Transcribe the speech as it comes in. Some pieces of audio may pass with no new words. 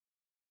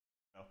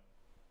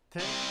Now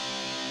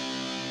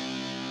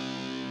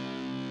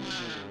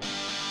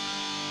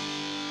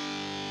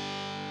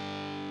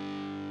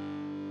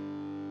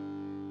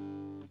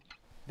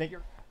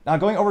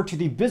going over to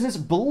the business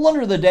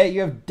blunder of the day, you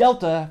have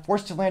Delta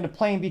forced to land a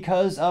plane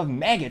because of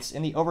maggots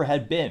in the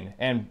overhead bin.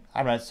 And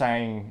I'm not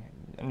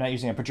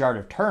using a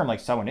pejorative term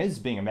like someone is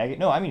being a maggot.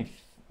 No, I mean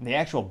the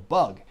actual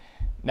bug.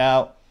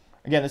 Now,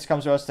 again, this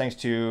comes to us thanks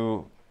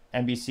to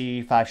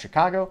NBC5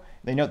 Chicago.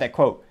 They note that,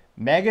 quote,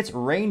 maggots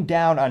rained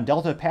down on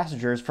Delta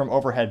passengers from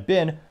overhead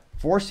bin,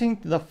 forcing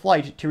the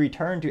flight to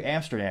return to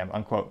Amsterdam,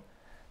 unquote.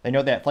 They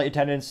note that flight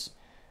attendants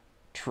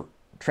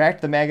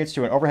tracked the maggots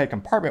to an overhead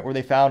compartment where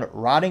they found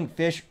rotting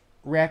fish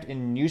wrapped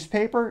in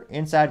newspaper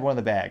inside one of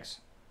the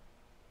bags.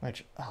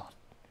 Which,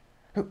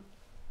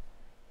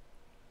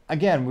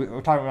 again, we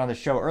were talking on the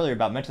show earlier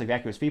about mentally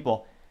vacuous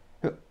people.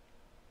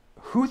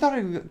 Who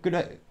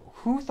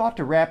thought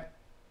to wrap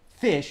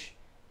fish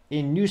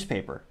in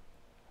newspaper?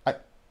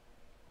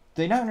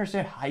 Do they not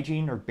understand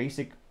hygiene or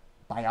basic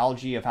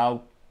biology of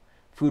how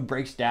food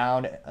breaks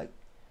down?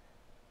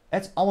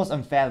 That's almost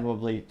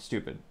unfathomably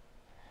stupid.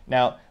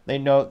 Now, they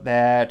note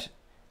that,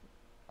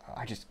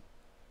 I just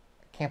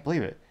can't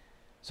believe it.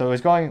 So it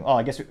was going,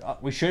 I guess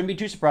we shouldn't be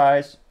too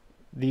surprised.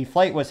 The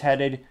flight was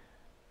headed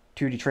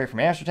to Detroit from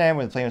Amsterdam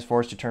when the plane was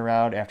forced to turn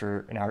around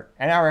after an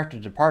hour after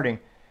departing.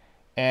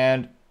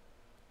 And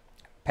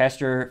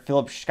Pastor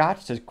Philip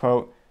Scott says,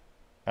 quote,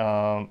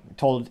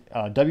 told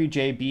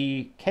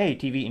WJBK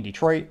TV in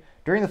Detroit,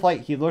 during the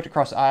flight, he looked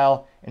across the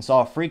aisle and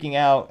saw freaking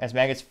out as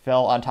maggots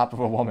fell on top of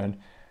a woman.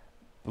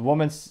 The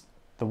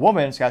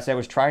woman, Scott said,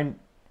 was trying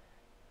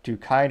to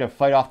kind of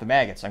fight off the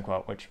maggots,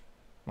 unquote, which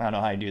I don't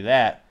know how you do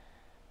that.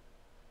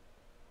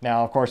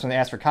 Now, of course, when they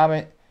asked for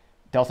comment,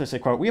 Delta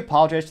said, quote, we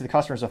apologize to the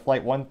customers of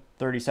Flight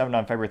 137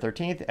 on February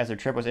 13th as their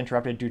trip was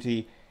interrupted due to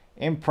the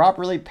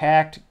improperly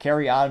packed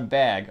carry-on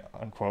bag,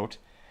 unquote.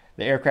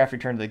 The aircraft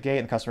returned to the gate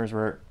and the customers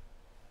were,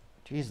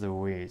 geez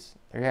Louise,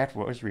 the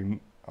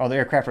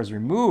aircraft was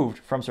removed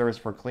from service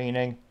for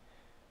cleaning.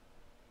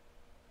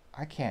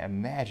 I can't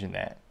imagine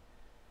that.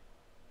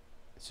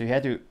 So you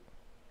had to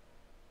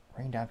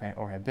rain down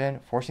or have been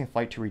forcing the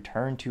flight to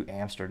return to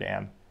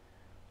Amsterdam,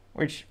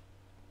 which,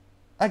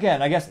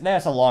 again, I guess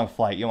that's a long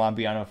flight. You don't want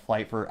to be on a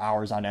flight for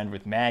hours on end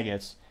with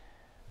maggots,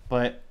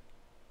 but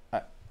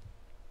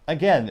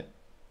again,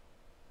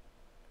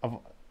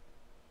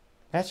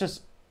 that's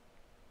just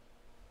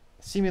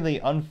seemingly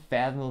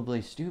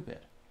unfathomably stupid.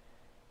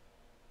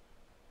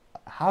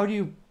 How do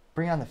you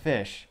bring on the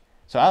fish?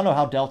 So I don't know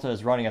how Delta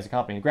is running as a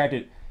company.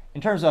 Granted, in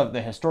terms of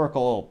the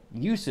historical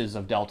uses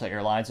of Delta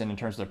Airlines and in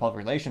terms of their public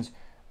relations,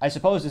 I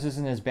suppose this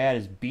isn't as bad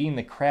as beating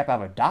the crap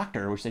out of a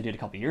doctor, which they did a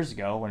couple years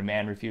ago when a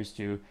man refused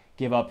to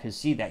give up his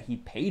seat that he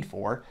paid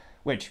for,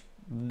 which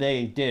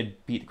they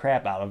did beat the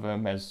crap out of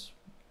him, as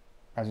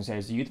I was going to say,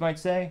 as the youth might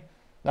say.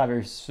 Not a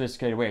very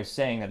sophisticated way of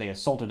saying that they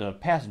assaulted a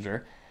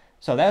passenger.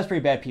 So that was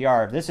pretty bad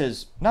PR. This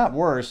is not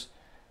worse,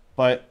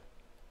 but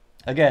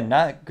again,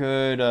 not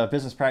good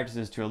business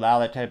practices to allow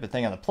that type of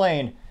thing on the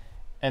plane.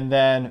 And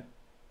then,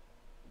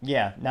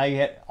 yeah, now you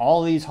hit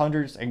all these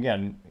hundreds.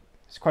 Again,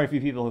 there's quite a few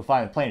people who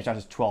fly on the plane. It's not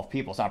just 12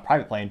 people. It's not a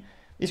private plane.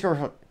 These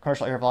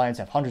commercial airlines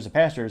have hundreds of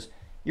passengers.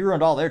 You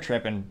ruined all their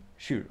trip and,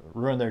 shoot,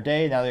 ruined their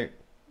day. Now, if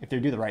they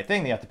do the right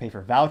thing, they have to pay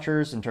for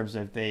vouchers in terms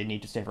of if they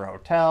need to stay for a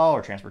hotel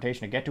or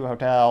transportation to get to a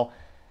hotel.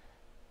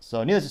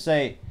 So needless to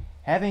say,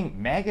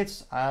 having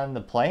maggots on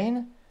the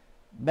plane,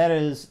 that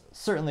is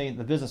certainly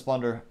the business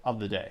blunder of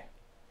the day.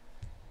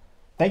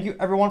 Thank you,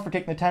 everyone, for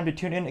taking the time to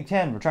tune in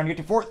again. We're trying to get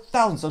to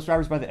 4,000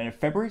 subscribers by the end of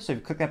February, so if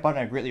you click that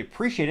button, I greatly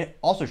appreciate it.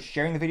 Also,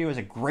 sharing the video is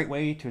a great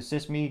way to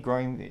assist me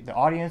growing the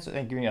audience,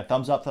 and giving a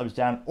thumbs up, thumbs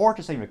down, or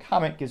just leaving a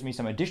comment gives me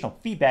some additional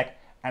feedback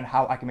on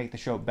how I can make the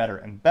show better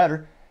and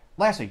better.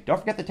 Lastly, don't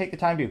forget to take the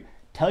time to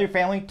tell your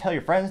family, tell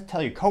your friends,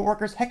 tell your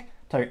coworkers, heck,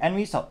 tell your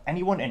enemies, tell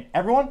anyone and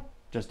everyone.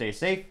 Just stay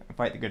safe and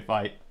fight the good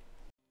fight.